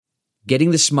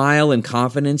Getting the smile and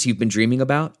confidence you've been dreaming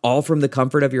about, all from the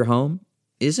comfort of your home,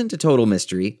 isn't a total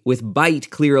mystery with Bite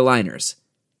clear aligners.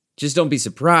 Just don't be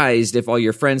surprised if all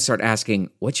your friends start asking,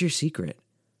 "What's your secret?"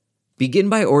 Begin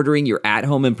by ordering your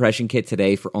at-home impression kit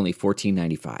today for only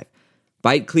 $14.95.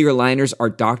 Bite clear aligners are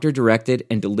doctor-directed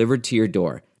and delivered to your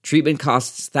door. Treatment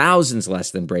costs thousands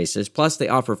less than braces, plus they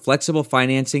offer flexible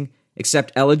financing,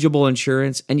 accept eligible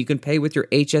insurance, and you can pay with your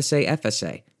HSA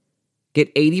FSA. Get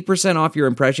 80% off your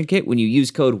impression kit when you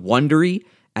use code WONDERY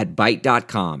at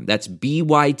Byte.com. That's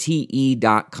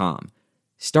BYTE.com.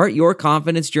 Start your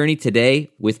confidence journey today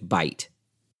with Byte.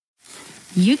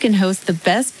 You can host the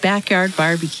best backyard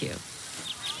barbecue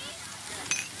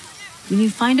when you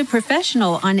find a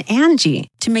professional on Angie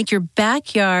to make your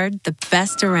backyard the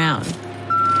best around.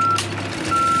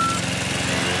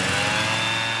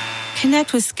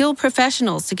 Connect with skilled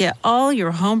professionals to get all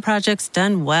your home projects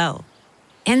done well.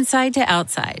 Inside to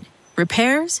outside,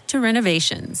 repairs to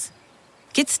renovations.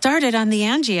 Get started on the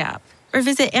Angie app or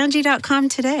visit Angie.com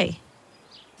today.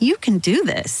 You can do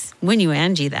this when you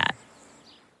Angie that.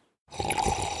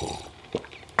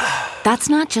 That's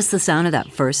not just the sound of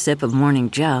that first sip of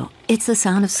Morning Joe. It's the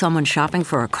sound of someone shopping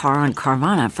for a car on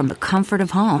Carvana from the comfort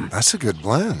of home. That's a good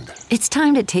blend. It's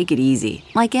time to take it easy,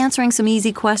 like answering some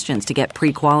easy questions to get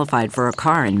pre-qualified for a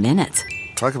car in minutes.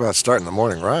 Talk about starting the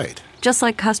morning right. Just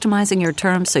like customizing your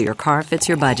terms so your car fits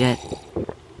your budget.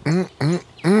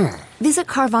 Visit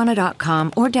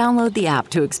Carvana.com or download the app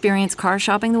to experience car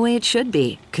shopping the way it should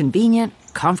be. Convenient,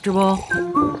 comfortable.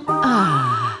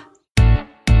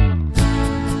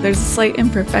 There's a slight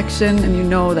imperfection, and you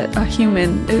know that a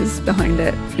human is behind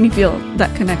it, and you feel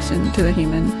that connection to the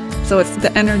human. So it's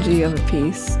the energy of a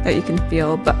piece that you can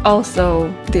feel, but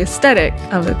also the aesthetic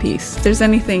of a piece. If there's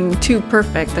anything too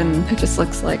perfect, then it just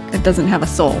looks like it doesn't have a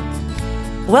soul.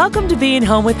 Welcome to Being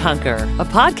Home with Hunker, a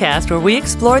podcast where we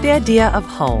explore the idea of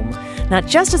home, not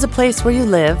just as a place where you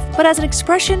live, but as an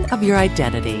expression of your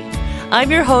identity.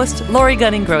 I'm your host, Lori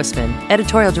Gunning-Grossman,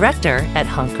 editorial director at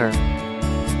Hunker.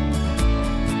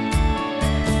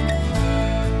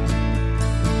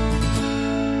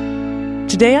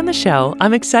 Today on the show,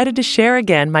 I'm excited to share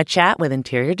again my chat with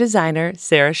interior designer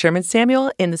Sarah Sherman Samuel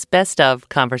in this best of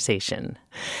conversation.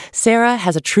 Sarah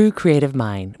has a true creative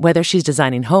mind, whether she's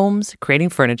designing homes, creating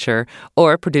furniture,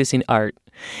 or producing art.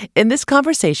 In this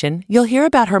conversation, you'll hear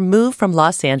about her move from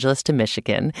Los Angeles to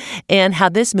Michigan and how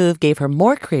this move gave her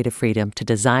more creative freedom to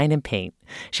design and paint.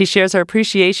 She shares her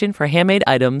appreciation for handmade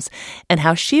items and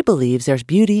how she believes there's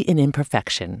beauty in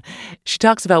imperfection. She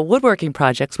talks about woodworking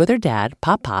projects with her dad,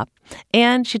 Pop,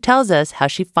 and she tells us how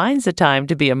she finds the time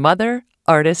to be a mother,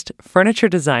 artist, furniture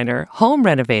designer, home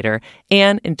renovator,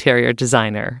 and interior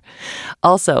designer.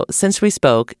 Also, since we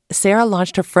spoke, Sarah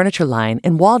launched her furniture line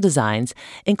and wall designs,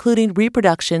 including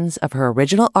reproductions of her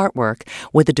original artwork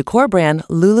with the decor brand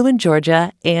Lulu in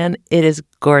Georgia, and it is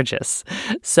gorgeous.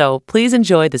 So please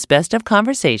enjoy this best of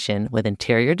conversation with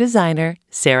interior designer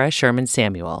Sarah Sherman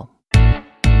Samuel.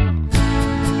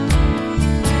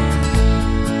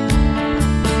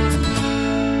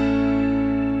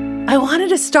 I wanted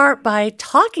to start by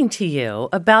talking to you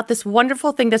about this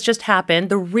wonderful thing that's just happened,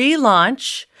 the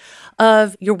relaunch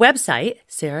of your website,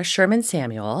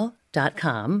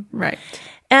 sarahshermansamuel.com. Right.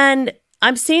 And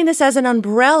I'm seeing this as an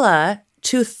umbrella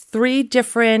to 3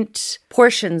 different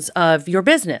portions of your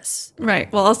business. Right.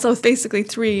 Well, also basically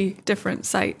 3 different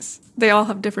sites. They all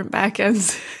have different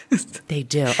backends. They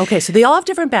do. Okay, so they all have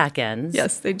different backends.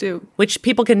 Yes, they do. Which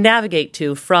people can navigate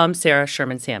to from Sarah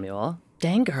Sherman Samuel.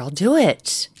 Dang, girl, do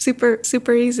it. Super,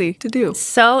 super easy to do.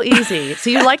 So easy. So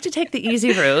you like to take the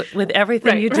easy route with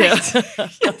everything you do.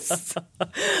 Right. Yes.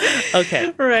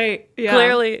 Okay. Right. Yeah.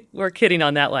 Clearly, we're kidding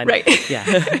on that one. Right.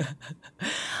 Yeah.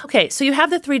 Okay, so you have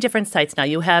the 3 different sites now.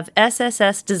 You have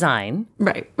SSS Design.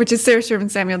 Right, which is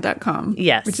sarahshermansamuel.com.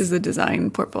 Yes. Which is the design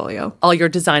portfolio. All your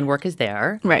design work is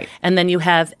there. Right. And then you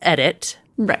have Edit.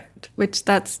 Right, which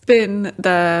that's been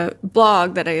the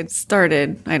blog that I had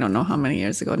started, I don't know how many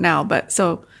years ago now, but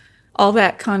so all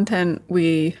that content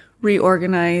we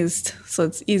reorganized so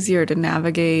it's easier to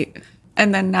navigate,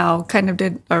 and then now kind of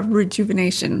did a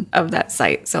rejuvenation of that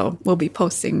site. So we'll be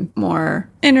posting more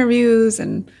interviews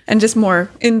and just more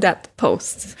in-depth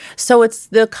posts. So it's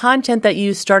the content that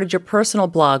you started your personal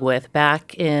blog with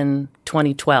back in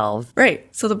 2012. Right,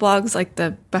 so the blog's like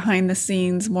the behind the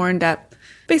scenes, more in-depth,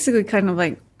 basically kind of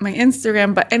like my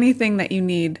Instagram, but anything that you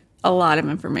need a lot of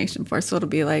information for. So it'll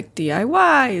be like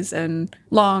DIYs and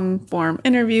long form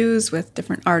interviews with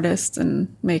different artists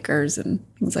and makers and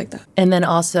things like that. And then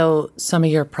also some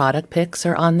of your product picks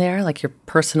are on there, like your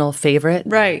personal favorite.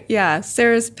 Right. Yeah.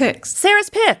 Sarah's Picks. Sarah's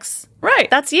Picks. Right.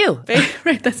 That's you.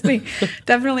 Right, that's me.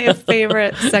 Definitely a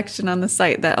favorite section on the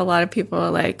site that a lot of people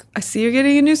are like, I see you're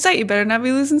getting a new site. You better not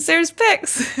be losing Sarah's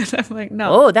pics. And I'm like,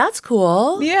 no. Oh, that's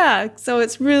cool. Yeah. So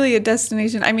it's really a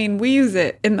destination. I mean, we use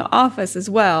it in the office as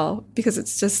well because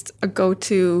it's just a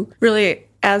go-to really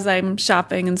as I'm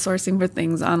shopping and sourcing for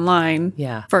things online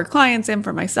for clients and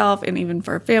for myself and even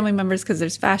for family members because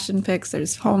there's fashion pics,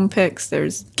 there's home pics,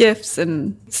 there's gifts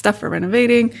and stuff for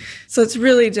renovating. So it's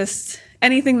really just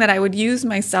anything that I would use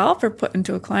myself or put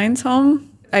into a client's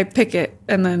home, I pick it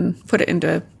and then put it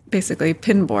into basically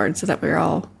pin board so that we're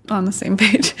all on the same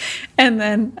page. And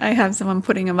then I have someone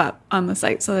putting them up on the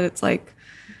site so that it's like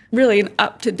really an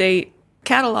up-to-date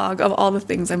catalog of all the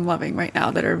things I'm loving right now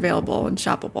that are available and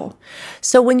shoppable.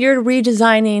 So when you're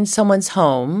redesigning someone's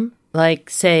home, like,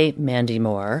 say, Mandy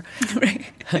Moore, Right.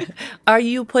 Are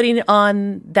you putting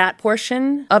on that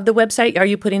portion of the website? Are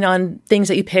you putting on things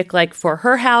that you pick, like, for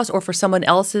her house or for someone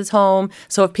else's home?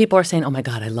 So if people are saying, oh, my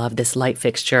God, I love this light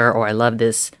fixture or I love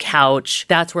this couch,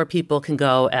 that's where people can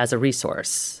go as a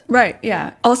resource. Right,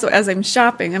 yeah. Also, as I'm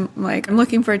shopping, I'm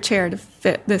looking for a chair to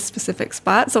fit this specific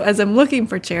spot. So as I'm looking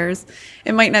for chairs,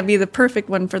 it might not be the perfect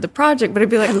one for the project, but I'd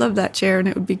be like, I love that chair and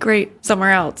it would be great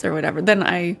somewhere else or whatever. Then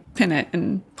I pin it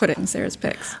and put it in Sarah's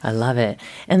pics. I love it.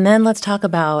 And then let's talk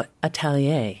about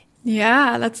Atelier.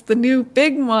 Yeah, that's the new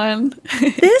big one.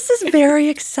 This is very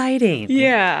exciting.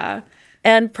 Yeah.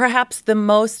 And perhaps the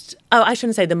most, I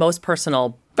shouldn't say the most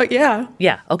personal. But yeah.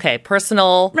 Yeah, okay.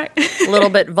 Personal, right. A little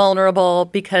bit vulnerable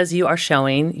because you are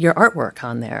showing your artwork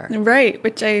on there. Right,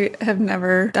 which I have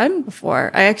never done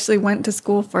before. I actually went to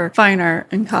school for fine art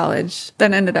in college,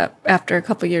 then ended up, after a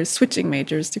couple years, switching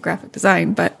majors to graphic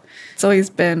design. But it's always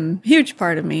been a huge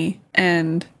part of me.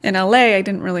 And in LA, I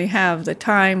didn't really have the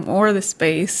time or the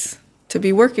space to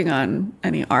be working on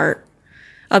any art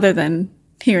other than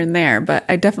here and there. But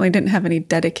I definitely didn't have any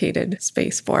dedicated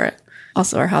space for it.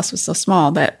 Also, our house was so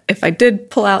small that if I did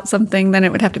pull out something, then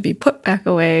it would have to be put back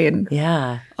away and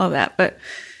all that. But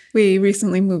we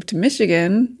recently moved to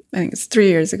Michigan. I think it's 3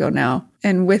 years ago now.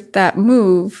 And with that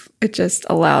move, it just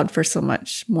allowed for so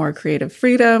much more creative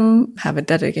freedom, have a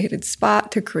dedicated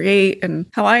spot to create. And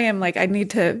how I am, like, I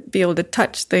need to be able to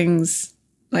touch things,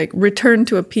 like return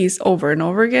to a piece over and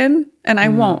over again. And I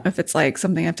won't if it's like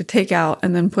something I have to take out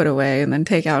and then put away and then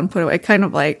take out and put away. It kind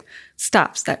of like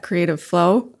stops that creative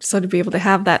flow. So to be able to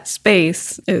have that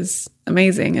space is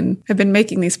amazing. And I've been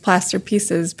making these plaster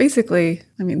pieces basically,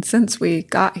 I mean, since we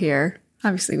got here.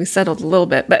 Obviously, we settled a little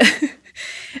bit, but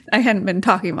I hadn't been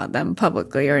talking about them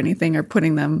publicly or anything or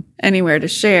putting them anywhere to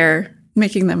share,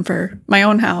 making them for my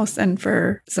own house and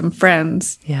for some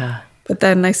friends. Yeah. But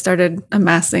then I started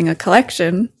amassing a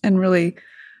collection and really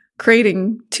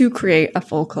create a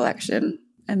full collection.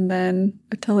 And then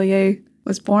Atelier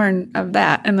was born of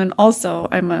that. And then also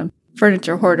I'm a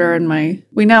furniture hoarder and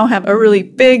we now have a really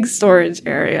big storage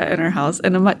area in our house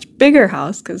and a much bigger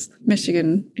house because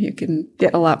Michigan, you can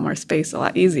get a lot more space a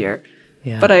lot easier.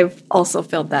 Yeah. But I've also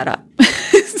filled that up.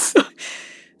 So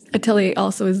Atelier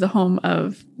also is the home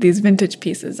of these vintage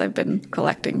pieces I've been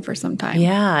collecting for some time.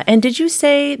 Yeah. And did you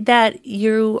say that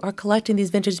you are collecting these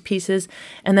vintage pieces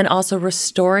and then also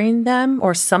restoring them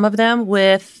or some of them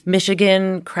with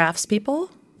Michigan craftspeople?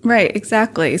 Right,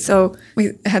 exactly. So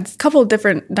we had a couple of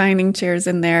different dining chairs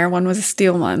in there. One was a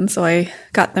steel one, so I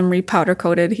got them repowder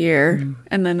coated here.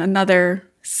 And then another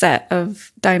set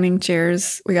of dining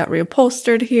chairs we got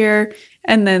reupholstered here.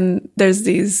 And then there's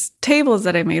these tables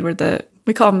that I made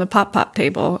we call them the pop-pop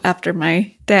table after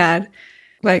my dad.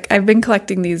 Like I've been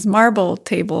collecting these marble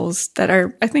tables that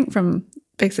are, I think, from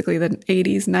basically the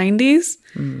 80s, 90s.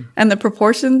 And the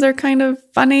proportions are kind of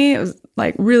funny. It was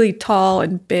like really tall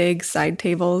and big side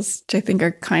tables, which I think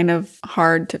are kind of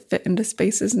hard to fit into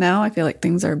spaces now. I feel like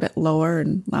things are a bit lower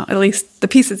and at least the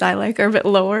pieces I like are a bit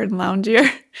lower and loungier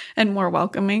and more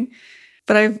welcoming.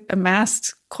 But I've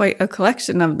amassed quite a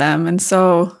collection of them. And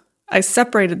so I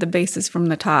separated the bases from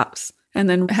the tops and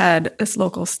then had this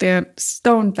local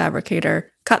stone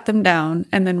fabricator cut them down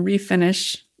and then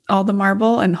refinish all the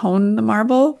marble and hone the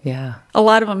marble. Yeah. A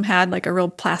lot of them had like a real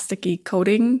plasticky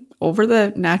coating over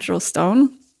the natural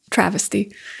stone.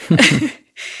 Travesty.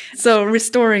 So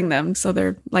restoring them so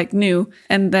they're like new.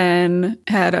 And then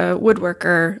had a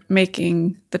woodworker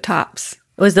making the tops.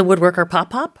 Was the woodworker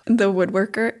Pop-Pop? The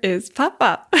woodworker is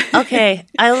Pop-Pop. Okay.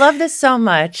 I love this so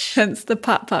much. Hence the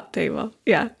Pop-Pop table.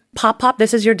 Yeah. Pop-Pop,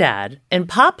 this is your dad. And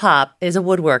Pop-Pop is a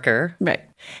woodworker. Right.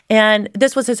 And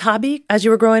this was his hobby as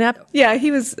you were growing up? Yeah, he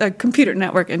was a computer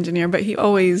network engineer, but he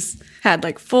always had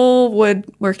like full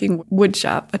woodworking wood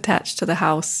shop attached to the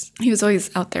house. He was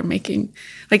always out there making,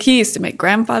 like he used to make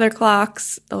grandfather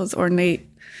clocks, those ornate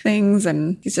things,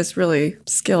 and he's just really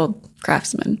skilled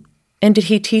craftsman. And did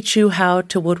he teach you how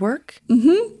to woodwork?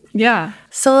 Mm-hmm. Yeah.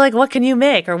 So, like, what can you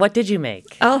make, or what did you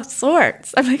make? All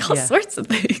sorts. I make all sorts of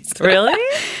things. Really?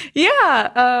 Yeah.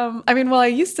 I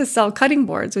used to sell cutting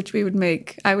boards, which I would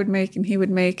make, and he would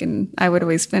make, and I would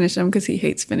always finish them because he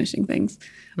hates finishing things.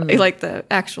 Like the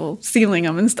actual sealing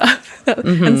them and stuff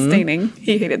and staining.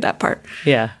 He hated that part.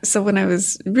 Yeah. So when I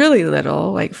was really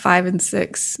little, like 5 and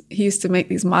 6, he used to make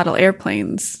these model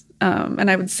airplanes, and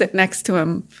I would sit next to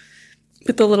him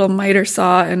with the little miter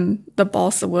saw and the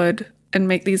balsa wood and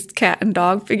make these cat and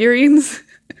dog figurines.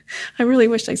 I really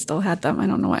wish I still had them. I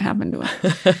don't know what happened to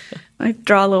them. I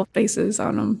draw little faces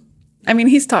on them. I mean,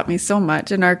 he's taught me so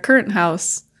much. In our current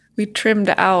house, we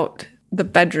trimmed out the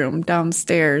bedroom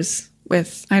downstairs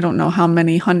with I don't know how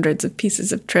many hundreds of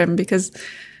pieces of trim because,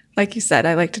 like you said,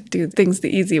 I like to do things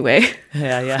the easy way.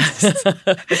 Yeah.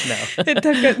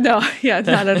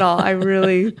 Not at all. I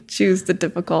really choose the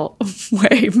difficult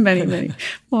way many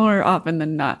more often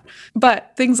than not.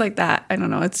 But things like that, I don't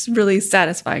know. It's really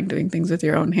satisfying doing things with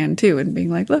your own hand too and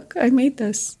being like, look, I made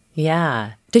this.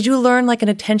 Yeah. Did you learn like an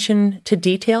attention to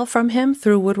detail from him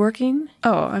through woodworking?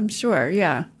 Oh, I'm sure.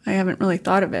 Yeah. I haven't really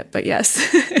thought of it, but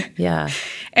yes. Yeah.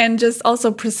 And just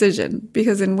also precision,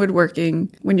 because in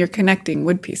woodworking, when you're connecting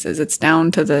wood pieces, it's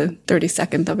down to the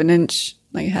 32nd of an inch.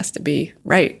 Like it has to be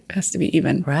right. It has to be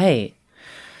even. Right.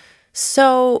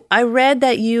 So I read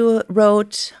that you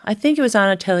wrote, I think it was on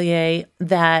Atelier,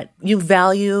 that you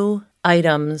value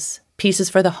items, pieces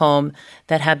for the home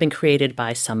that have been created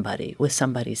by somebody with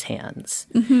somebody's hands.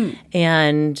 Mm-hmm.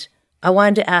 And I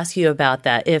wanted to ask you about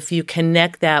that. If you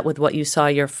connect that with what you saw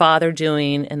your father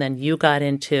doing and then you got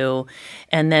into,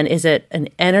 and then is it an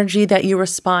energy that you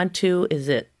respond to? Is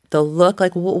it the look?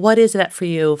 Like, what is that for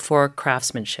you for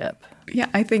craftsmanship? Yeah,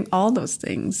 I think all those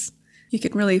things. You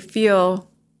can really feel,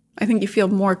 I think you feel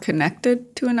more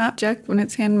connected to an object when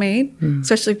it's handmade,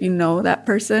 especially if you know that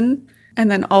person.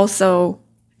 And then also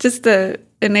just the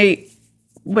innate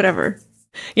whatever.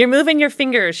 You're moving your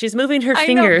fingers. She's moving her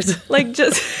fingers. Know. Like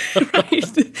just, right.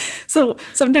 So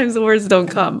sometimes the words don't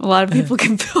come. A lot of people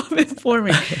can fill them in for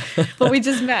me. But we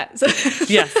just met. So.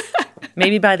 Yes.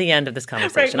 Maybe by the end of this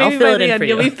conversation. Right, I'll fill it in for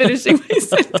you. You'll be finishing my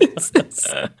sentences.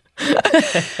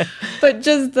 But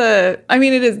just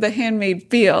it is the handmade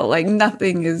feel. Like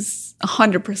nothing is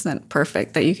 100%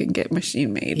 perfect that you can get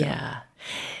machine made. Yeah.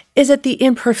 Is it the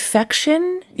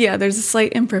imperfection? Yeah, there's a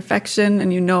slight imperfection,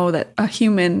 and you know that a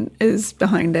human is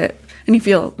behind it, and you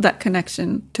feel that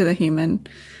connection to the human.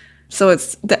 So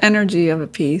it's the energy of a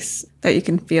piece that you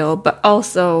can feel, but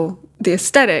also the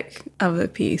aesthetic of the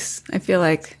piece. I feel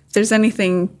like if there's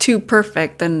anything too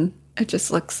perfect, then it just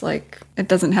looks like it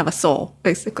doesn't have a soul,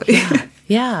 basically.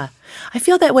 Yeah. I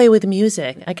feel that way with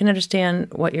music. I can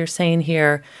understand what you're saying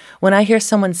here. When I hear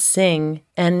someone sing,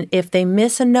 and if they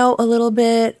miss a note a little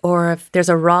bit, or if there's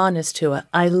a rawness to it,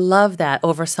 I love that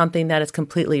over something that is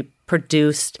completely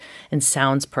produced and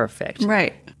sounds perfect.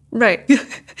 Right.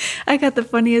 I got the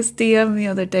funniest DM the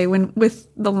other day with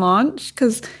the launch,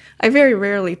 because I very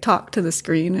rarely talk to the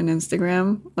screen in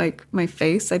Instagram, like my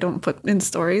face. I don't put in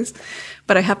stories,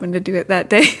 but I happened to do it that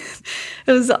day.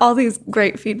 It was all these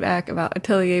great feedback about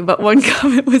Atelier, but one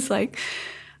comment was like,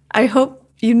 I hope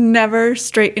you never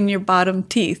straighten your bottom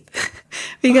teeth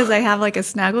because I have like a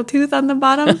snaggle tooth on the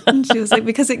bottom. And she was like,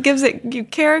 because it gives you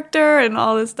character and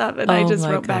all this stuff. And I just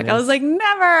wrote back, I was like,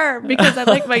 never, because I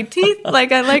like my teeth.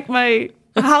 Like I like my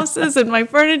houses and my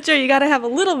furniture. You got to have a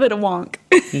little bit of wonk.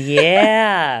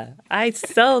 Yeah. I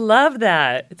so love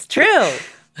that. It's true.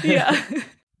 Yeah.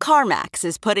 CarMax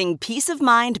is putting peace of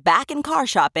mind back in car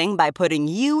shopping by putting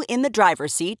you in the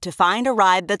driver's seat to find a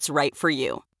ride that's right for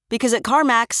you. Because at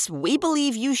CarMax, we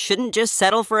believe you shouldn't just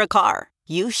settle for a car.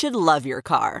 You should love your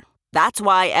car. That's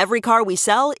why every car we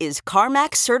sell is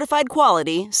CarMax certified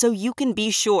quality, so you can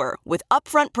be sure with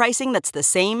upfront pricing that's the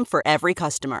same for every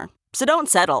customer. So don't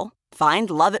settle. Find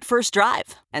love at first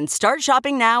drive and start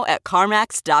shopping now at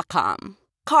CarMax.com.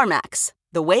 CarMax,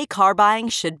 the way car buying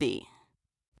should be.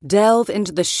 Delve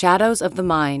into the shadows of the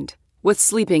mind with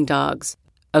Sleeping Dogs,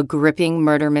 a gripping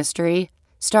murder mystery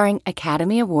starring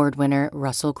Academy Award winner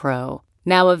Russell Crowe.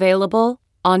 Now available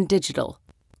on digital.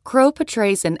 Crowe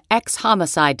portrays an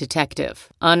ex-homicide detective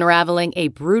unraveling a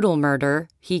brutal murder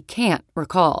he can't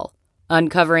recall.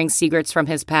 Uncovering secrets from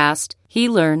his past, he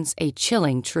learns a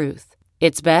chilling truth.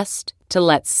 It's best to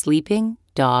let sleeping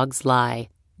dogs lie.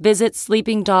 Visit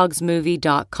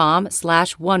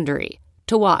sleepingdogsmovie.com/Wondery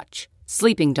to watch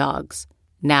Sleeping Dogs,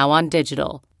 now on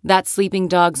digital. That's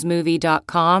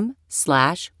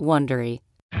sleepingdogsmovie.com/Wondery.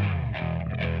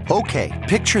 Okay,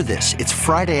 picture this. It's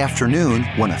Friday afternoon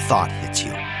when a thought hits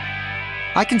you.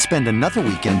 I can spend another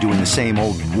weekend doing the same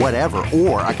old whatever,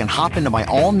 or I can hop into my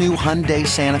all-new Hyundai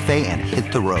Santa Fe and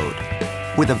hit the road.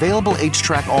 With available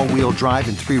H-Track all-wheel drive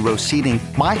and 3-row seating,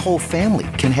 my whole family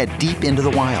can head deep into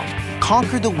the wild.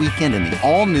 Conquer the weekend in the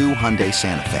all-new Hyundai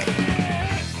Santa Fe.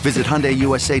 Visit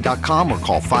HyundaiUSA.com or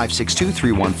call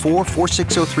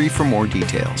 562-314-4603 for more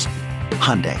details.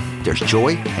 Hyundai, there's joy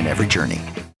in every journey.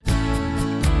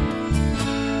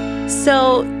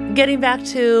 So, getting back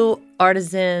to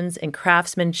artisans and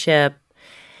craftsmanship,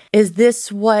 is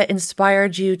this what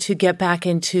inspired you to get back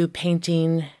into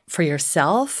painting for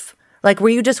yourself? Like, were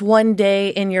you just one day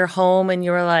in your home and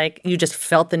you were like, you just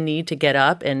felt the need to get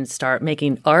up and start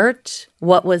making art?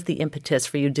 What was the impetus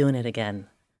for you doing it again?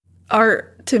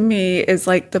 Art to me is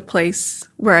like the place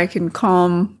where I can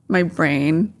calm my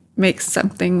brain, make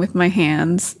something with my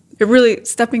hands. It really,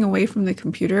 stepping away from the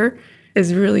computer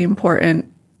is really important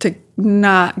to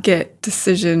not get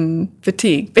decision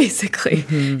fatigue, basically.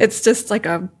 Mm-hmm. It's just like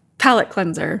a palate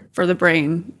cleanser for the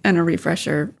brain and a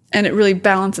refresher. And it really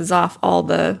balances off all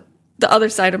the other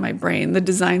side of my brain, the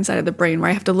design side of the brain,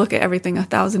 where I have to look at everything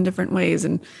 1,000 different ways.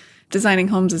 And designing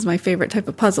homes is my favorite type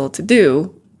of puzzle to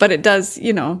do. But it does,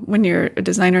 when you're a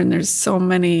designer and there's so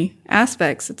many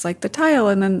aspects, it's like the tile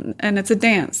and it's a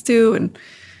dance too. And,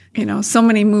 so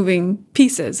many moving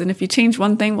pieces. And if you change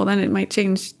one thing, well, then it might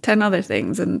change 10 other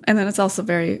things. And then it's also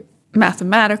very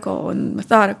mathematical and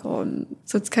methodical. And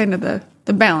so it's kind of the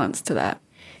balance to that.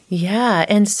 Yeah.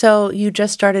 And so you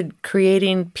just started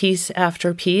creating piece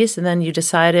after piece, and then you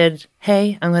decided,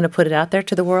 hey, I'm going to put it out there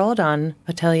to the world on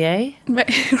Atelier. Right.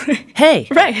 Hey.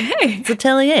 Right. Hey. It's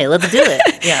Atelier. Let's do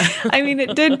it. Yeah. I mean,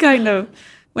 it did kind of,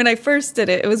 when I first did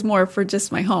it, it was more for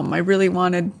just my home. I really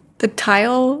wanted the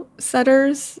tile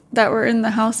setters that were in the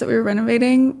house that we were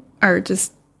renovating are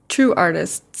just true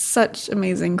artists, such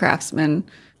amazing craftsmen.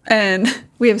 And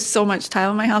we have so much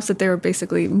tile in my house that they were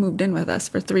basically moved in with us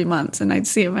for 3 months. And I'd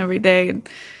see them every day. And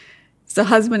it's a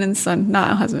husband and son,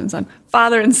 not a husband and son,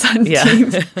 father and son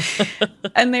team.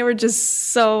 And they were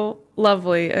just so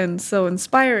lovely and so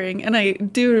inspiring. And I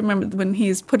do remember when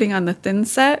he's putting on the thin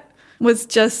set was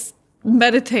just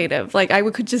meditative. Like I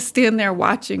could just stand there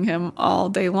watching him all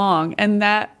day long. And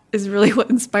that is really what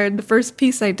inspired the first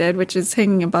piece I did, which is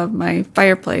hanging above my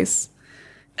fireplace.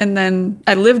 And then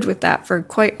I lived with that for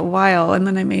quite a while. And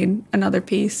then I made another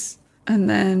piece. And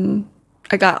then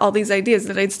I got all these ideas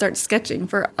that I'd start sketching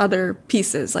for other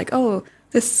pieces. Like, oh,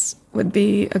 this would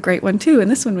be a great one too. And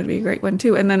this one would be a great one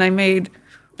too. And then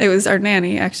it was our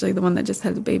nanny, actually, the one that just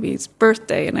had the baby's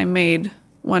birthday. And I made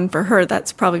one for her.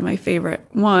 That's probably my favorite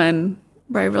one,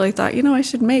 where I really thought, I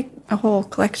should make a whole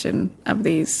collection of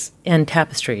these. And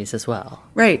tapestries as well.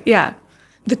 Right, yeah.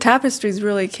 The tapestries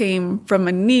really came from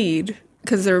a need,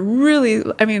 because they're really,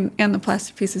 and the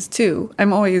plastic pieces too.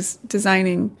 I'm always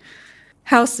designing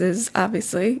houses,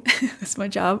 obviously. That's my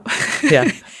job.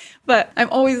 Yeah. But I'm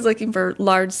always looking for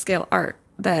large-scale art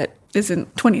that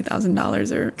isn't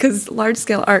 $20,000, because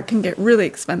large-scale art can get really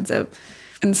expensive.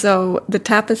 And so the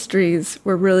tapestries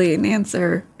were really an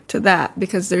answer to that,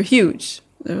 because they're huge.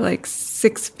 They're like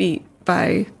 6 feet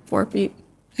by 4 feet,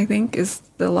 I think, is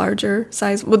the larger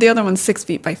size. Well, the other one's 6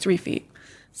 feet by 3 feet.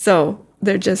 So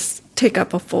they just take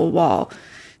up a full wall.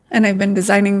 And I've been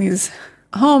designing these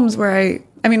homes where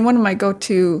one of my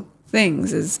go-to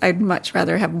things is I'd much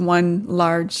rather have one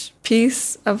large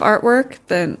piece of artwork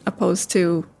than opposed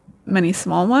to many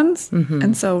small ones. Mm-hmm.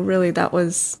 And so really that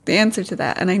was the answer to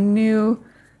that. And I knew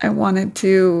I wanted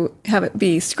to have it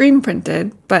be screen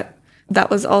printed, but that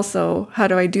was also, how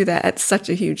do I do that at such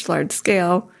a huge, large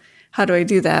scale? How do I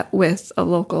do that with a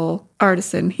local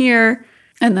artisan here?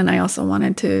 And then I also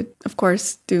wanted to, of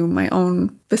course, do my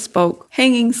own bespoke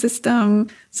hanging system.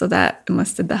 So that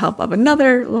enlisted the help of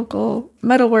another local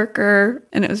metalworker.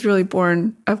 And it was really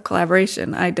born of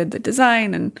collaboration. I did the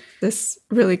design, and this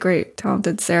really great,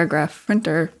 talented serigraph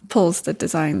printer pulls the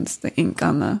designs, the ink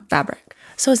on the fabric.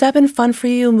 So has that been fun for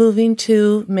you, moving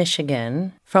to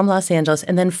Michigan from Los Angeles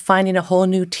and then finding a whole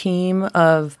new team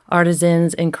of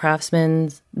artisans and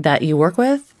craftsmen that you work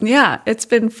with? Yeah, it's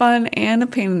been fun and a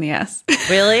pain in the ass.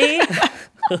 Really?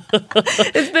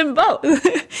 It's been both.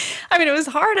 It was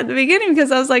hard at the beginning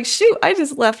because I was like, shoot, I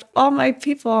just left all my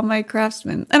people, all my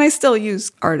craftsmen. And I still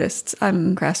use artists.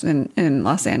 I'm craftsmen in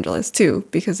Los Angeles too,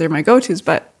 because they're my go-tos.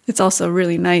 But it's also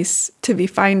really nice to be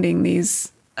finding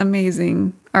these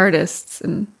amazing artists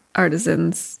and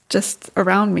artisans just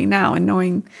around me now, and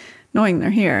knowing they're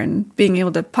here and being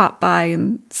able to pop by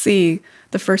and see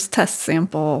the first test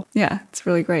sample. Yeah, it's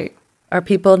really great. Are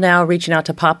people now reaching out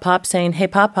to Pop Pop saying, hey,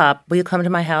 Pop Pop, will you come to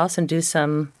my house and do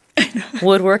some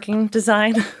woodworking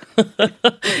design.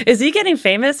 Is he getting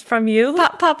famous from you?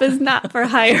 Pop is not for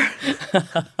hire.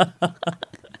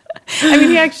 I mean,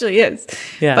 he actually is,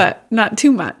 but not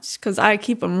too much because I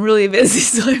keep him really busy.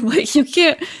 So I'm like, you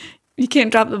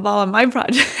can't drop the ball on my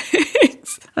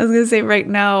projects. I was going to say right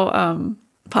now,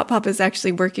 Pop is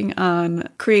actually working on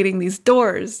creating these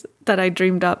doors that I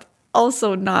dreamed up.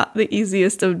 Also not the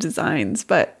easiest of designs,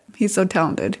 but he's so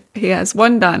talented. He has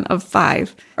one done of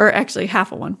 5, or actually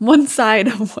half of one side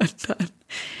of one done.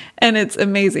 And it's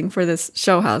amazing for this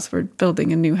show house. We're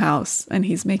building a new house and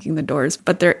he's making the doors,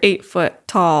 but they're 8-foot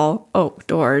tall oak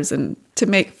doors. And to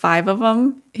make 5 of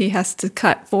them, he has to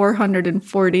cut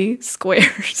 440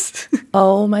 squares.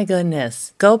 Oh my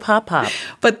goodness. Go Pop.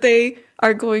 But they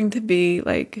are going to be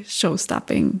like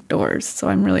show-stopping doors. So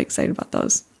I'm really excited about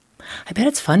those. I bet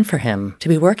it's fun for him to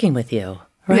be working with you,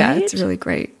 right? Yeah, it's really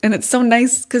great. And it's so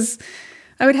nice because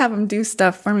I would have him do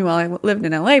stuff for me while I lived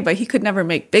in LA, but he could never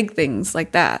make big things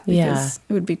like that because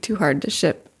it would be too hard to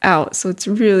ship out. So it's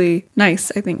really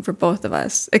nice, I think, for both of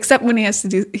us, except when he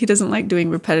doesn't like doing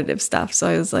repetitive stuff. So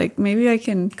I was like, maybe I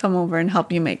can come over and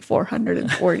help you make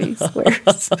 440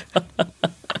 squares.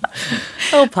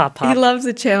 Oh, Pop. He loves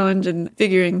a challenge and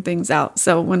figuring things out.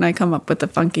 So when I come up with a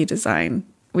funky design,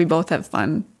 we both have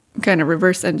fun kind of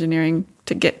reverse engineering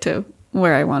to get to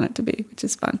where I want it to be, which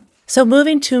is fun. So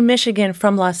moving to Michigan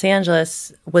from Los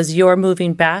Angeles was your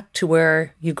moving back to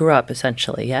where you grew up,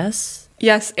 essentially, yes?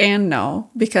 Yes and no,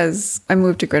 because I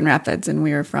moved to Grand Rapids and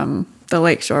we were from the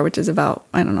Lakeshore, which is about,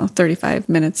 35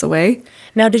 minutes away.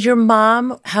 Now, did your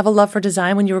mom have a love for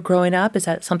design when you were growing up? Is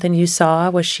that something you saw?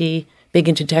 Was she big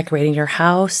into decorating your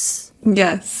house?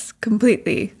 Yes,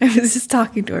 completely. I was just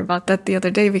talking to her about that the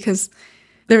other day because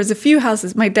there was a few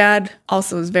houses. My dad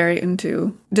also was very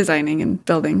into designing and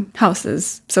building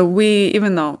houses. So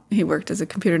even though he worked as a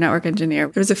computer network engineer,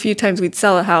 there was a few times we'd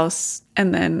sell a house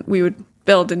and then we would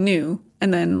build a new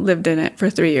and then lived in it for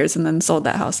 3 years and then sold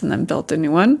that house and then built a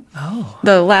new one. Oh.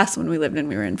 The last one we lived in,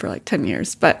 we were in for like 10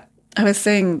 years. But I was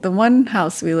saying the one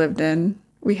house we lived in,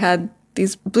 we had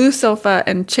these blue sofa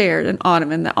and chairs and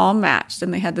ottoman that all matched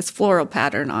and they had this floral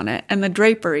pattern on it and the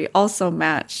drapery also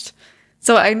matched.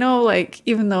 So I know, like,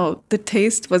 even though the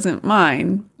taste wasn't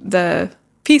mine, the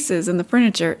pieces and the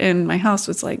furniture in my house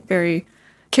was, like, very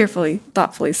carefully,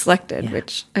 thoughtfully selected,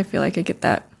 which I feel like I get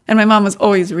that. And my mom was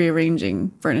always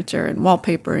rearranging furniture and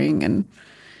wallpapering, and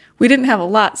we didn't have a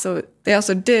lot, so they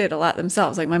also did a lot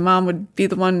themselves. Like, my mom would be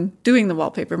the one doing the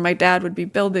wallpaper. My dad would be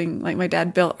building, like, my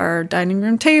dad built our dining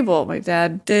room table. My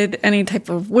dad did any type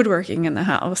of woodworking in the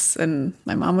house, and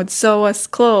my mom would sew us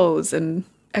clothes, and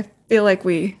I feel like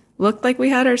we looked like we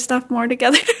had our stuff more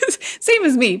together. Same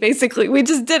as me, basically. We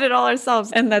just did it all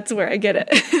ourselves, and that's where I get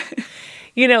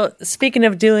it. Speaking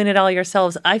of doing it all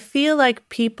yourselves, I feel like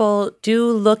people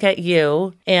do look at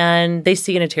you and they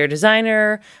see an interior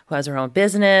designer who has her own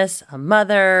business, a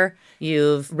mother.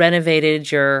 You've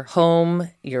renovated your home.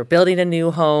 You're building a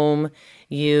new home.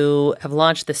 You have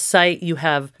launched the site. You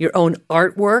have your own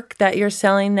artwork that you're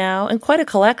selling now, and quite a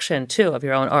collection, too, of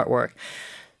your own artwork.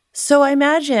 So I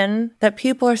imagine that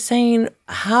people are saying,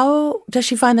 how does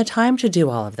she find the time to do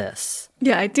all of this?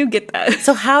 Yeah, I do get that.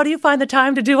 So how do you find the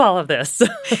time to do all of this?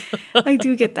 I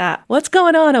do get that. What's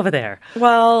going on over there?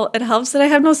 Well, it helps that I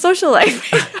have no social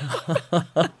life.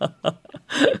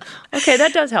 Okay,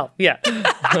 that does help. Yeah.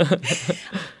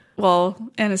 Well,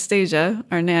 Anastasia,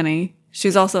 our nanny,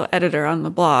 she's also editor on the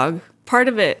blog. Part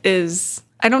of it is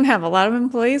I don't have a lot of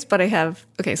employees, but I have,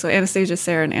 so Anastasia,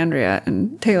 Sarah, and Andrea,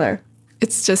 and Taylor.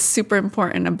 It's just super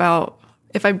important about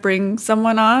if I bring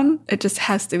someone on, it just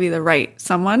has to be the right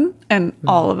someone. And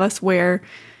all of us wear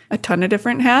a ton of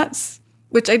different hats,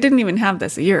 which I didn't even have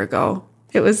this a year ago.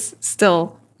 It was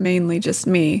still mainly just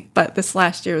me. But this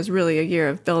last year was really a year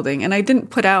of building. And I didn't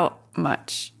put out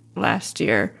much last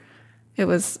year. It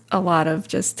was a lot of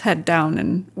just head down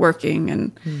and working.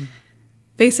 And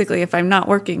basically, if I'm not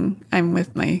working, I'm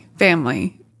with my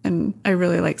family. And I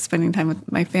really like spending time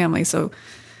with my family. So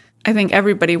I think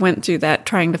everybody went through that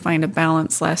trying to find a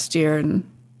balance last year. And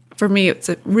for me, it's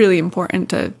really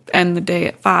important to end the day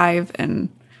at 5 and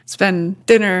spend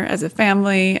dinner as a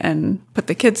family and put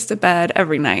the kids to bed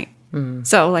every night.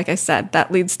 So like I said,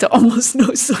 that leads to almost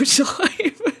no social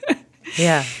life.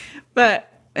 Yeah.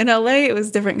 But in LA, it was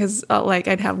different because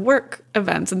I'd have work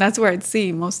events and that's where I'd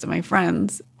see most of my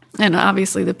friends. And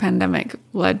obviously the pandemic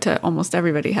led to almost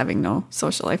everybody having no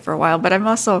social life for a while. But I'm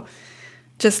also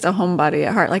just a homebody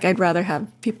at heart. Like, I'd rather have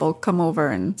people come over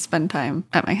and spend time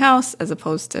at my house as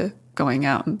opposed to going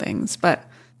out and things. But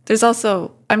there's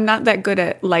also, I'm not that good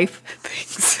at life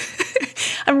things.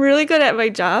 I'm really good at my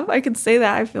job. I can say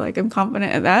that. I feel like I'm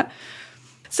confident at that.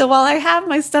 So while I have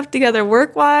my stuff together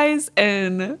work-wise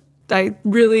and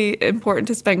really important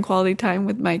to spend quality time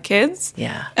with my kids.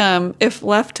 Yeah. If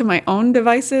left to my own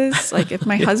devices, like if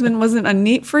my husband wasn't a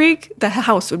neat freak, the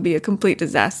house would be a complete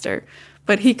disaster.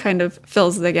 But he kind of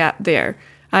fills the gap there.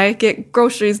 I get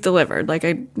groceries delivered. Like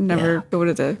I never go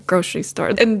to the grocery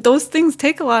store. And those things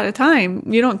take a lot of time.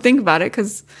 You don't think about it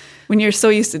because when you're so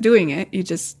used to doing it, you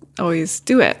just always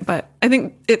do it. But I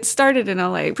think it started in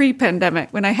LA pre-pandemic.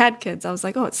 When I had kids, I was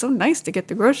like, oh, it's so nice to get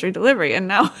the grocery delivery. And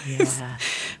now,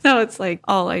 now it's like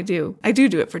all I do. I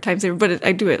do it for time saver, but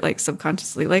I do it like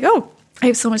subconsciously. Like, oh, I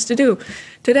have so much to do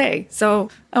today. So,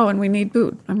 and we need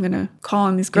food. I'm going to call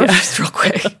on these groceries real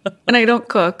quick. And I don't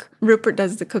cook. Rupert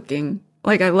does the cooking.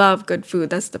 Like, I love good food.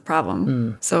 That's the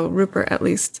problem. So Rupert at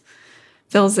least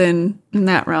fills in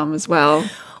that realm as well.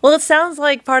 Well, it sounds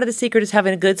like part of the secret is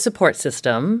having a good support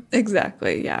system.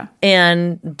 Exactly, yeah.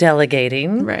 And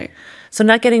delegating. Right. So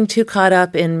not getting too caught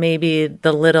up in maybe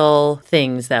the little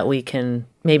things that we can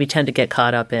maybe tend to get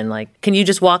caught up in. Like, can you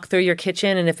just walk through your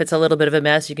kitchen and if it's a little bit of a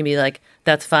mess, you can be like,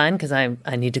 that's fine because I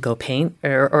need to go paint?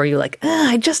 Or you're like,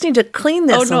 I just need to clean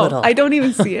this a little. I don't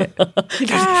even see it. I don't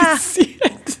even see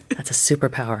it. That's a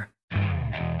superpower.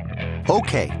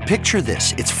 Okay, picture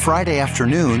this. It's Friday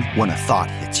afternoon when a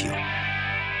thought hits you.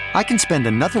 I can spend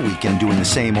another weekend doing the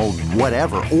same old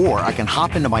whatever, or I can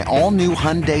hop into my all-new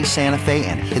Hyundai Santa Fe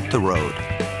and hit the road.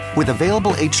 With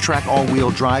available H-Track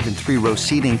all-wheel drive and 3-row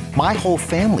seating, my whole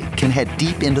family can head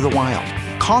deep into the wild.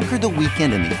 Conquer the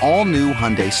weekend in the all-new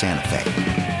Hyundai Santa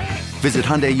Fe. Visit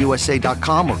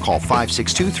HyundaiUSA.com or call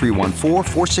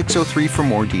 562-314-4603 for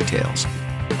more details.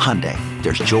 Hyundai,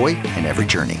 there's joy in every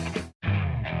journey.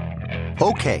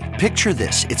 Okay, picture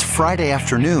this. It's Friday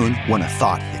afternoon when a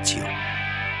thought hits you.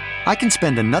 I can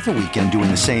spend another weekend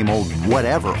doing the same old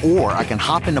whatever, or I can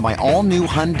hop into my all-new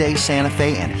Hyundai Santa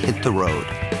Fe and hit the road.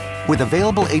 With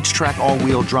available H-Track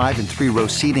all-wheel drive and 3-row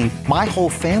seating, my whole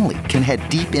family can head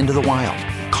deep into the wild.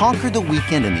 Conquer the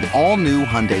weekend in the all-new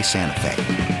Hyundai Santa Fe.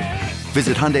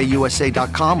 Visit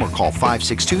HyundaiUSA.com or call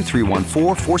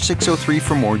 562-314-4603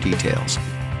 for more details.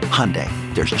 Hyundai,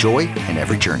 there's joy in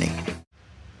every journey.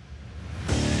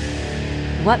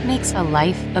 What makes a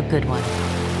life a good one?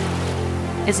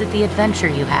 Is it the adventure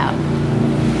you have?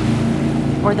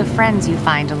 Or the friends you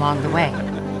find along the way?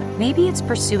 Maybe it's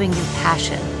pursuing your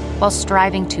passion while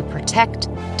striving to protect,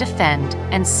 defend,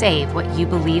 and save what you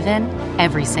believe in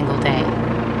every single day.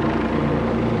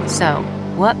 So,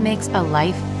 what makes a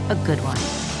life a good one?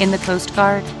 In the Coast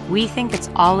Guard, we think it's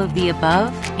all of the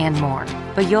above and more,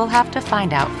 but you'll have to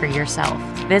find out for yourself.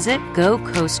 Visit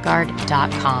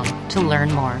gocoastguard.com to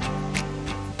learn more.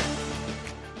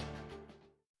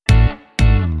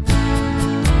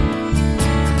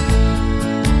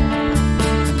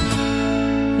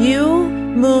 You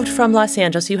moved from Los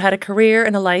Angeles. You had a career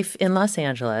and a life in Los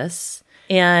Angeles,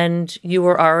 and you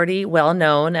were already well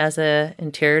known as an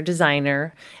interior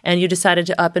designer, and you decided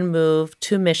to up and move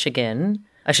to Michigan.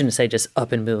 I shouldn't say just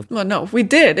up and move. Well, no, we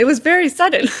did. It was very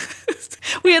sudden.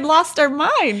 We had lost our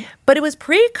mind. But it was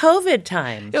pre-COVID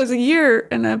time. It was a year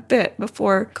and a bit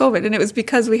before COVID, and it was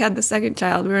because we had the second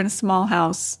child. We were in a small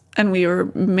house, and we were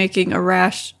making a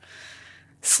rash,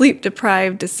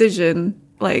 sleep-deprived decision.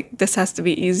 Like, this has to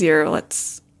be easier.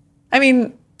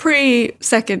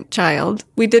 Pre-second child,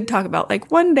 we did talk about,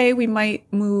 like, one day we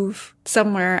might move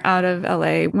somewhere out of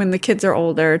LA when the kids are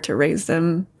older to raise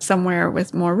them somewhere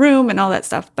with more room and all that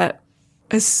stuff. But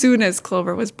as soon as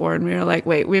Clover was born, we were like,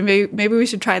 wait, maybe we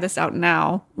should try this out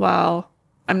now while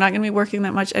I'm not going to be working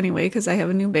that much anyway because I have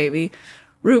a new baby.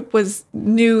 Roop was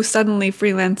new, suddenly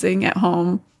freelancing at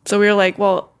home. So we were like,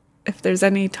 well, if there's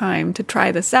any time to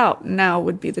try this out, now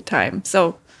would be the time.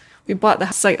 So we bought the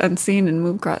sight unseen and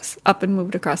moved across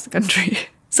the country.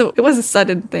 So it was a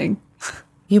sudden thing.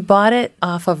 You bought it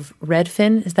off of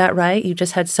Redfin, is that right? You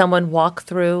just had someone walk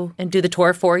through and do the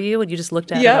tour for you, and you just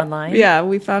looked at it online? Yeah,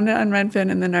 we found it on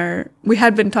Redfin, and then we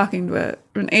had been talking to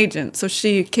an agent, so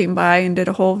she came by and did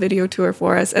a whole video tour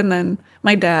for us, and then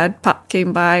my dad, Pop,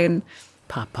 came by and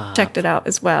checked it out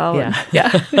as well.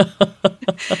 Yeah. And,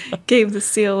 gave the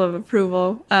seal of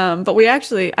approval. But we are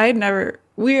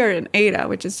in Ada,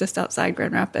 which is just outside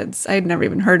Grand Rapids. I had never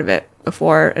even heard of it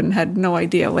before and had no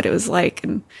idea what it was like.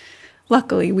 And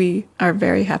luckily, we are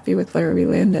very happy with where we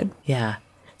landed. Yeah.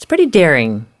 It's pretty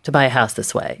daring to buy a house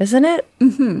this way, isn't it?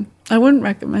 Mm-hmm. I wouldn't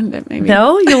recommend it, maybe.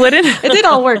 No, you wouldn't? It did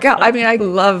all work out. I mean, I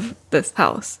love this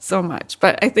house so much.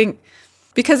 But I think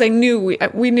because I knew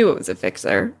we knew it was a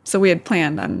fixer, so we had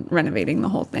planned on renovating the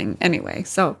whole thing anyway.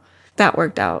 So that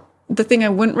worked out. The thing I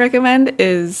wouldn't recommend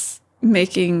is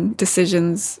making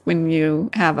decisions when you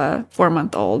have a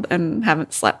 4-month-old and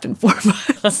haven't slept in 4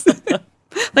 months.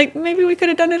 Like, maybe we could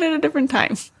have done it at a different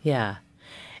time. Yeah.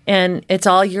 And it's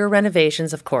all your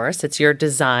renovations, of course. It's your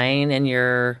design and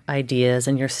your ideas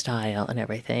and your style and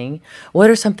everything. What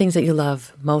are some things that you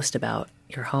love most about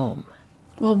your home?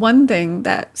 Well, one thing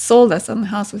that sold us on the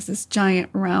house was this giant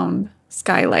round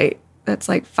skylight that's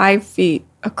like 5 feet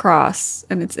across,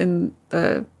 and it's in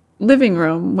the living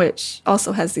room, which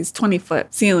also has these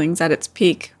 20-foot ceilings at its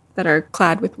peak that are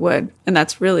clad with wood. And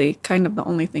that's really kind of the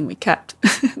only thing we kept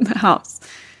in the house.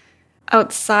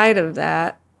 Outside of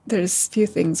that, there's a few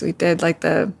things we did, like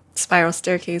the spiral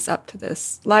staircase up to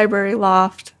this library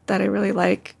loft that I really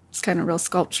like. It's kind of real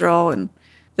sculptural. And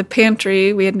the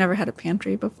pantry, we had never had a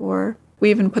pantry before.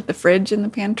 We even put the fridge in the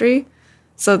pantry.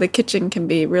 So the kitchen can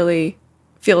be really,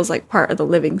 feels like part of the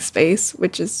living space,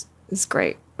 which is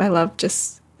great. I love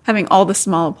just having all the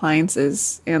small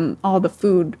appliances and all the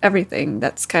food, everything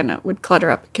that's kind of would clutter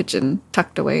up a kitchen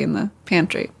tucked away in the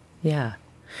pantry. Yeah.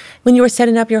 When you were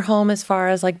setting up your home, as far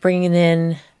as like bringing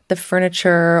in the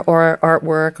furniture or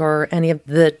artwork or any of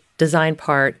the design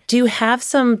part, do you have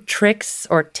some tricks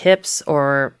or tips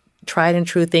or tried and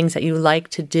true things that you like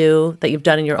to do that you've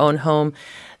done in your own home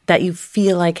that you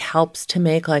feel like helps to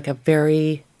make like a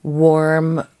very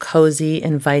warm, cozy,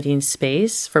 inviting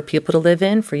space for people to live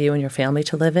in, for you and your family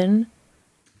to live in?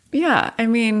 Yeah, I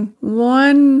mean,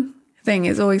 one thing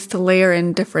is always to layer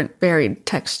in different varied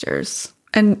textures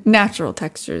and natural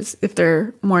textures. If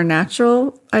they're more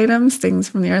natural items, things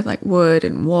from the earth like wood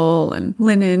and wool and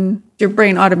linen, your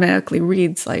brain automatically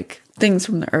reads like things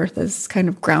from the earth as kind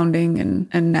of grounding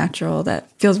and natural that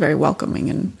feels very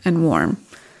welcoming and warm.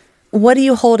 What do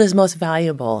you hold as most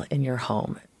valuable in your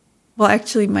home? Well,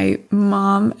 actually, my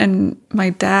mom and my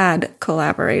dad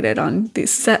collaborated on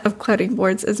this set of cutting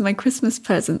boards as my Christmas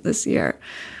present this year.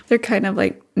 They're kind of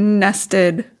like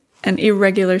nested and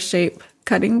irregular shape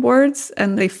cutting boards,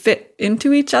 and they fit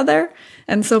into each other.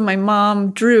 And so my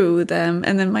mom drew them,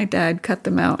 and then my dad cut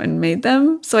them out and made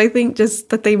them. So I think just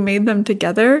that they made them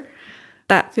together,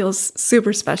 that feels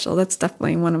super special. That's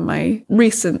definitely one of my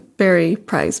recent, very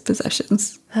prized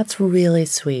possessions. That's really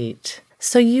sweet.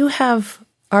 So you have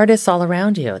artists all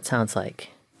around you, it sounds like.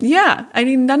 Yeah. I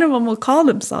mean, none of them will call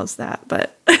themselves that,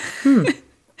 but well,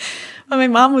 my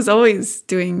mom was always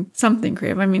doing something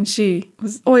creative. I mean, she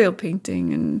was oil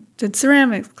painting and did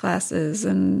ceramics classes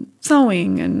and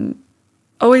sewing and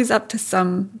always up to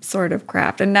some sort of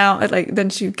craft. And now, then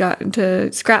she got into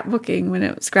scrapbooking when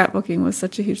scrapbooking was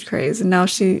such a huge craze. And now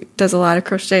she does a lot of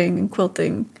crocheting and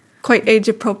quilting, quite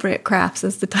age-appropriate crafts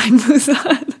as the time moves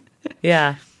on.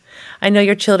 Yeah. I know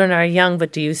your children are young,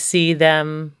 but do you see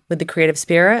them with the creative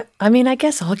spirit? I mean, I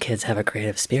guess all kids have a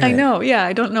creative spirit. I know, yeah.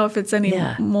 I don't know if it's any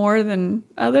more than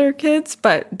other kids,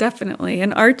 but definitely.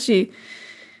 And Archie,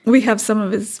 we have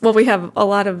we have a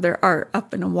lot of their art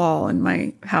up in a wall in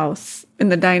my house, in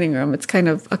the dining room. It's kind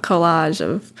of a collage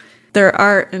of their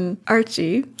art, and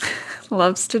Archie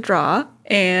loves to draw.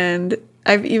 And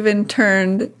I've even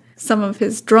turned some of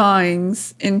his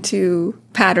drawings into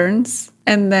patterns.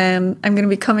 And then I'm going to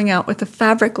be coming out with a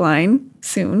fabric line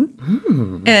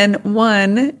soon. And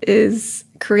one is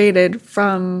created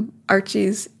from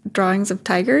Archie's drawings of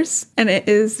tigers. And it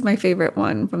is my favorite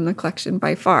one from the collection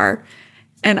by far.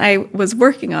 And I was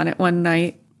working on it one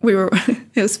night.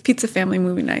 It was Pizza Family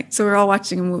movie night. So we were all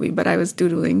watching a movie, but I was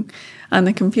doodling on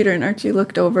the computer. And Archie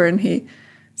looked over and he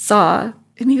saw,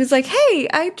 and he was like, "Hey,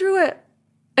 I drew it."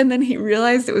 And then he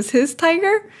realized it was his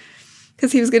tiger.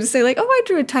 Because he was going to say, like, "Oh, I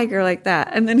drew a tiger like that."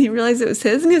 And then he realized it was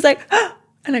his. And he was like, "Oh."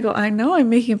 And I go, "I know, I'm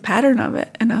making a pattern of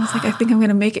it." And I was like, "I think I'm going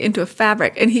to make it into a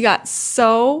fabric." And he got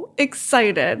so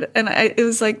excited. And it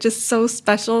was like just so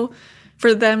special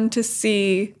for them to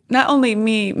see not only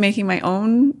me making my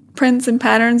own prints and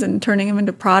patterns and turning them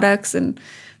into products and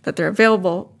that they're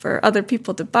available for other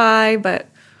people to buy, but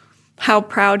how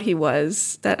proud he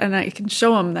was and I can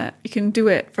show him that you can do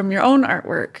it from your own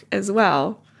artwork as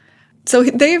well. So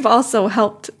they've also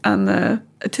helped on the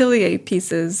atelier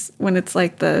pieces when it's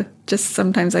like just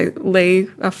sometimes I lay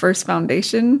a first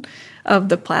foundation of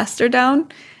the plaster down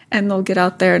and they'll get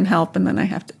out there and help. And then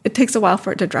it takes a while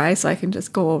for it to dry so I can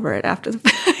just go over it after the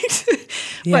fact.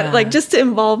 But like just to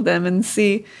involve them and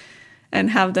see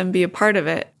and have them be a part of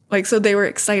it. Like, so they were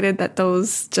excited that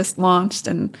those just launched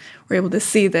and were able to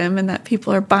see them and that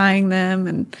people are buying them.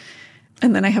 And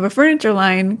then I have a furniture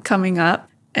line coming up.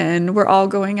 And we're all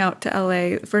going out to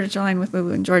LA, furniture line with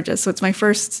Lulu and Georgia. So it's my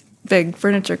first big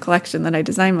furniture collection that I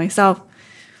designed myself.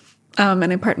 And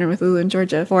I partnered with Lulu and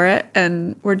Georgia for it.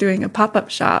 And we're doing a pop-up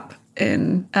shop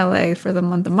in LA for the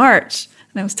month of March.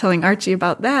 And I was telling Archie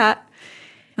about that.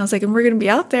 And I was like, and we're going to be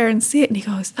out there and see it. And he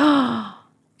goes, "Oh,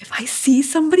 if I see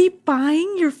somebody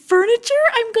buying your furniture,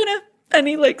 I'm going to And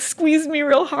he like squeezed me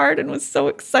real hard and was so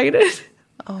excited.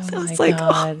 Oh so my it's like,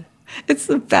 God. oh, it's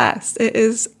the best. It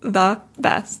is the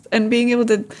best. And being able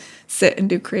to sit and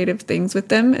do creative things with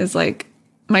them is like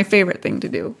my favorite thing to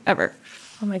do ever.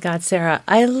 Oh my God, Sarah,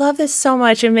 I love this so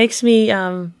much. It makes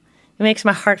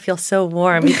my heart feel so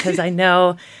warm because I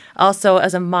know also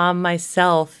as a mom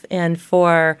myself, and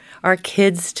for our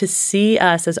kids to see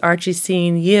us as Archie's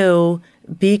seeing you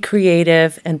be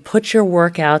creative and put your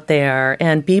work out there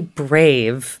and be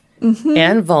brave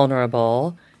and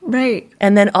vulnerable. Right.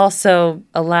 And then also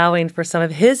allowing for some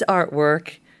of his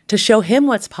artwork to show him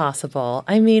what's possible.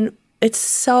 I mean, it's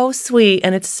so sweet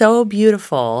and it's so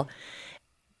beautiful.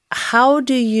 How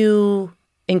do you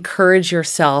encourage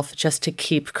yourself just to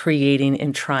keep creating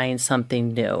and trying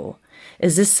something new?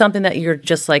 Is this something that you're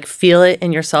just like feel it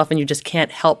in yourself and you just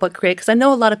can't help but create? Because I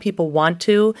know a lot of people want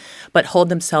to, but hold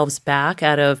themselves back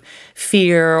out of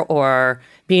fear or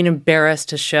being embarrassed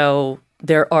to show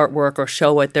their artwork or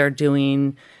show what they're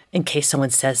doing in case someone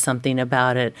says something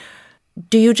about it.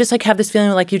 Do you just like have this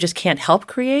feeling like you just can't help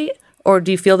create? Or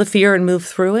do you feel the fear and move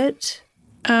through it?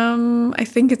 I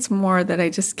think it's more that I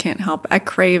just can't help. I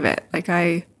crave it. Like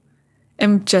I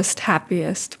am just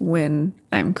happiest when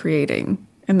I'm creating.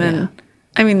 And then,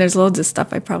 I mean, there's loads of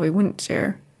stuff I probably wouldn't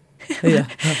share. Yeah.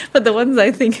 But the ones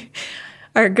I think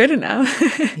are good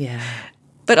enough. Yeah.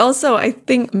 But also, I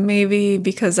think maybe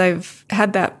because I've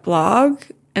had that blog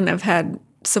and I've had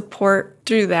support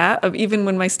through that of even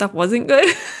when my stuff wasn't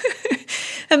good.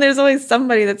 And there's always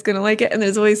somebody that's going to like it and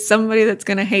there's always somebody that's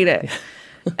going to hate it.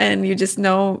 And you just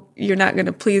know you're not going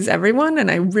to please everyone. And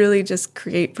I really just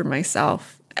create for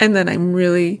myself. And then I'm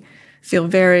really feel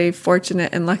very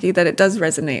fortunate and lucky that it does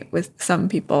resonate with some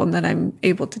people and that I'm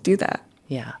able to do that.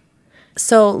 Yeah.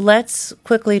 So let's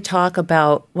quickly talk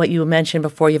about what you mentioned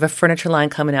before. You have a furniture line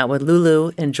coming out with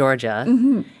Lulu in Georgia.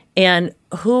 Mm-hmm. And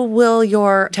who will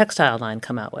your textile line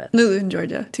come out with? Lulu in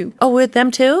Georgia, too. Oh, with them,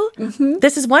 too? Mm-hmm.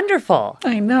 This is wonderful.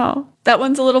 I know. That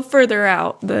one's a little further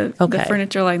out, the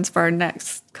furniture lines for our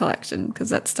next collection, because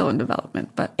that's still in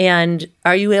development. But And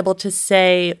are you able to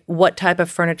say what type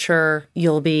of furniture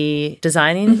you'll be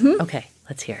designing? Mm-hmm. Okay,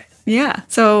 let's hear it. Yeah.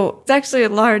 So it's actually a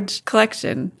large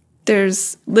collection.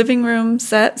 There's living room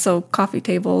set, so coffee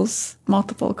tables,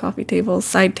 multiple coffee tables,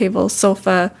 side tables,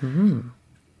 sofa,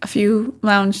 a few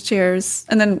lounge chairs,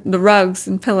 and then the rugs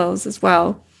and pillows as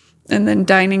well. And then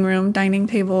dining room, dining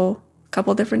table, a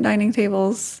couple different dining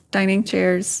tables, dining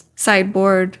chairs,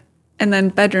 sideboard, and then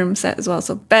bedroom set as well.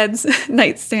 So beds,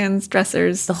 nightstands,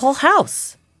 dressers. The whole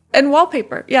house. And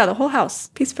wallpaper. Yeah, the whole house.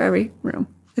 Piece for every room.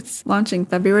 It's launching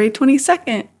February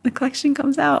 22nd. The collection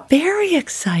comes out. Very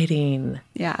exciting.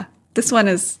 Yeah. This one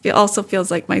it also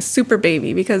feels like my super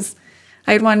baby because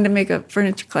I had wanted to make a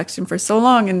furniture collection for so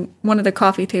long, and one of the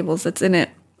coffee tables that's in it,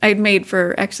 I had made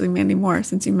for actually Mandy Moore,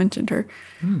 since you mentioned her.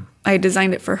 I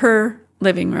designed it for her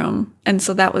living room, and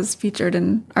so that was featured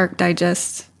in Art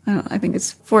Digest, I think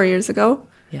it's 4 years ago.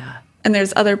 Yeah. And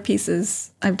there's other pieces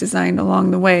I've designed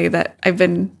along the way that I've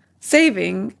been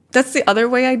saving. That's the other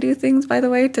way I do things, by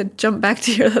the way, to jump back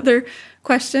to your other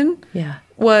question. Yeah.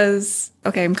 Was,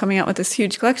 okay, I'm coming out with this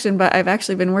huge collection, but I've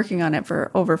actually been working on it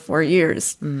for over 4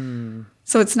 years.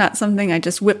 So it's not something I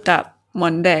just whipped up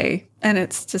one day. And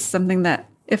it's just something that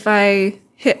if I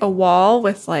hit a wall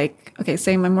with like, okay,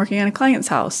 say I'm working on a client's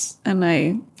house and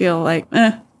I feel like,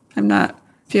 I'm not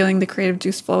feeling the creative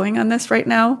juice flowing on this right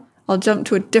now, I'll jump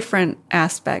to a different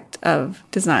aspect of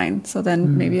design. So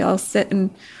then maybe I'll sit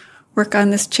and work on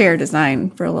this chair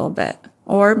design for a little bit.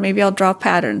 Or maybe I'll draw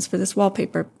patterns for this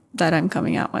wallpaper that I'm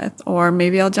coming out with. Or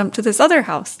maybe I'll jump to this other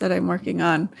house that I'm working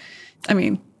on. I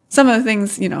mean, some of the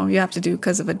things, you have to do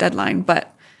because of a deadline,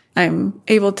 but I'm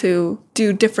able to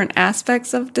do different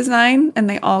aspects of design and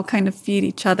they all kind of feed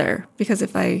each other. Because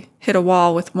if I hit a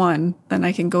wall with one, then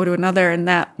I can go to another and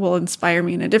that will inspire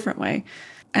me in a different way.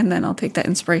 And then I'll take that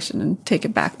inspiration and take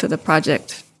it back to the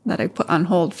project that I put on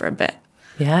hold for a bit.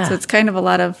 Yeah. So it's kind of a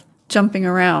lot of jumping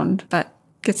around, but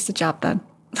gets the job done.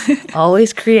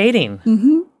 Always creating.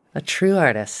 Mm-hmm. A true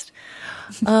artist.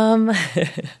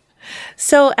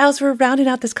 So as we're rounding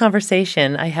out this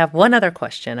conversation, I have one other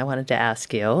question I wanted to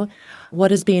ask you. What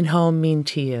does being home mean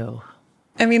to you?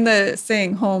 I mean, the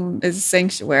saying home is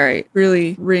sanctuary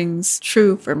really rings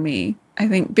true for me. I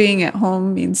think being at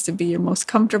home means to be your most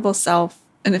comfortable self.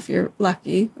 And if you're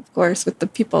lucky, of course, with the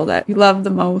people that you love the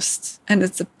most. And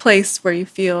it's a place where you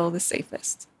feel the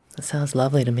safest. That sounds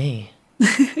lovely to me.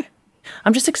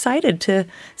 I'm just excited to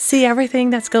see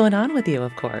everything that's going on with you,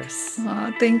 of course.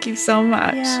 Oh, thank you so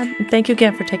much. Yeah, thank you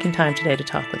again for taking time today to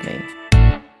talk with me.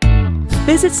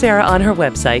 Visit Sarah on her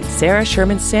website,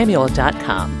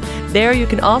 sarahshermansamuel.com. There you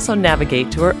can also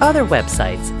navigate to her other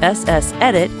websites, SS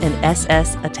Edit and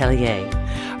SS Atelier.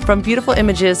 From beautiful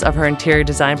images of her interior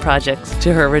design projects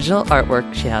to her original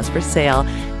artwork she has for sale,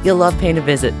 you'll love paying a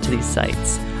visit to these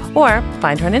sites. Or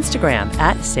find her on Instagram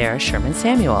at Sarah Sherman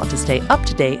Samuel to stay up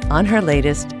to date on her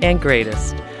latest and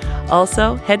greatest.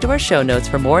 Also, head to our show notes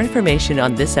for more information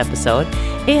on this episode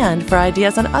and for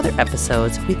ideas on other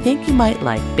episodes we think you might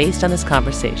like based on this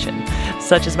conversation,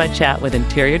 such as my chat with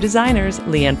interior designers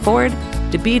Leanne Ford,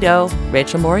 DeBito,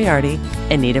 Rachel Moriarty,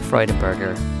 and Nita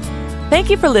Freudenberger. Thank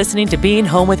you for listening to Being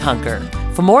Home with Hunker.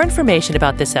 For more information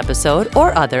about this episode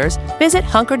or others, visit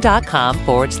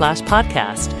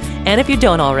hunker.com/podcast. And if you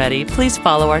don't already, please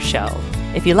follow our show.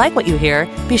 If you like what you hear,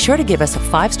 be sure to give us a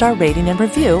 5-star rating and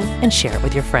review and share it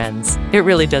with your friends. It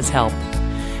really does help.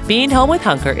 Being Home with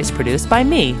Hunker is produced by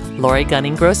me, Lori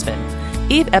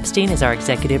Gunning-Grossman. Eve Epstein is our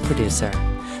executive producer.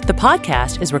 The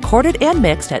podcast is recorded and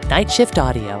mixed at Night Shift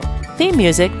Audio. Theme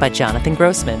music by Jonathan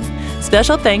Grossman.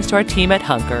 Special thanks to our team at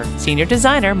Hunker, Senior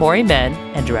Designer Maury Men,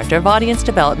 and Director of Audience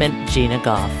Development Gina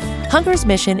Goff. Hunker's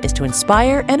mission is to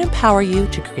inspire and empower you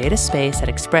to create a space that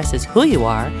expresses who you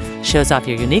are, shows off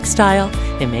your unique style,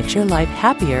 and makes your life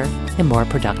happier and more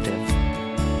productive.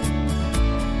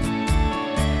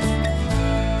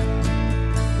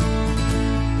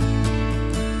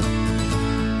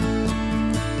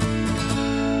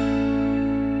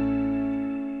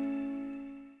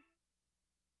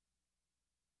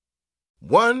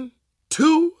 One,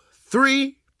 2,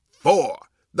 3, 4.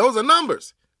 Those are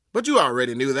numbers. But you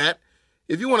already knew that.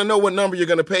 If you want to know what number you're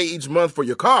going to pay each month for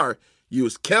your car,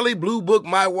 use Kelley Blue Book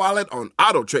My Wallet on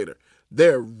Auto Trader.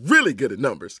 They're really good at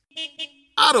numbers.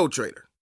 Auto Trader.